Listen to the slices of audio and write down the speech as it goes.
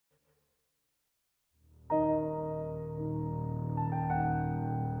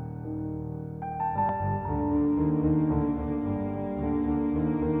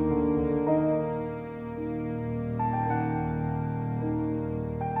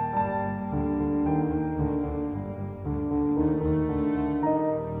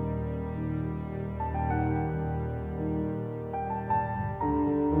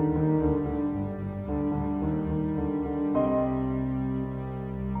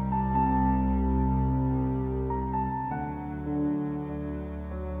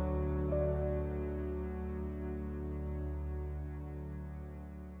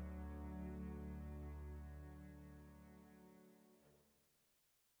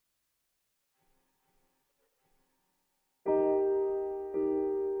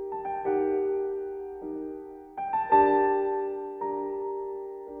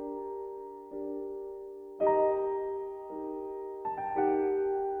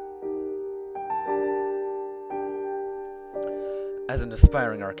As an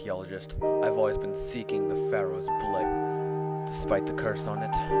aspiring archaeologist, I've always been seeking the pharaoh's blade. Despite the curse on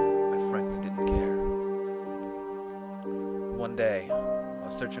it, I frankly didn't care. One day, I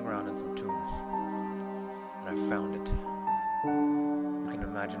was searching around in some tombs, and I found it. You can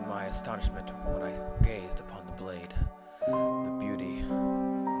imagine my astonishment when I gazed upon the blade. The beauty.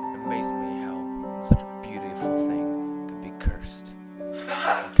 It amazed me how such a beautiful thing could be cursed.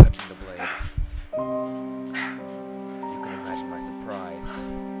 And touching the blade, you can imagine my surprise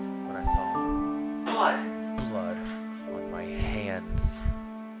when I saw blood on my hands.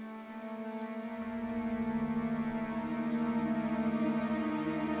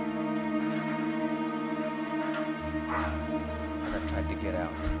 As I tried to get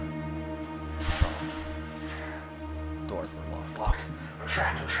out, I saw doors were locked. I'm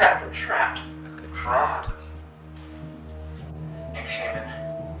trapped. I couldn't get out. Ink Shaman,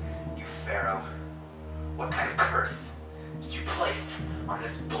 you pharaoh, what kind of curse did you place on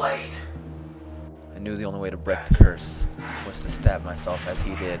this blade? I knew the only way to break the curse was to stab myself as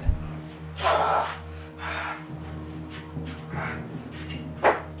he did.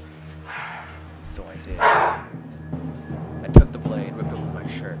 So I did. I took the blade, ripped open my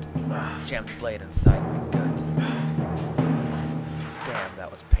shirt, jammed the blade inside my gut. Damn, that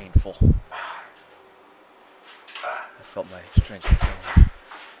was painful. I felt my strength go.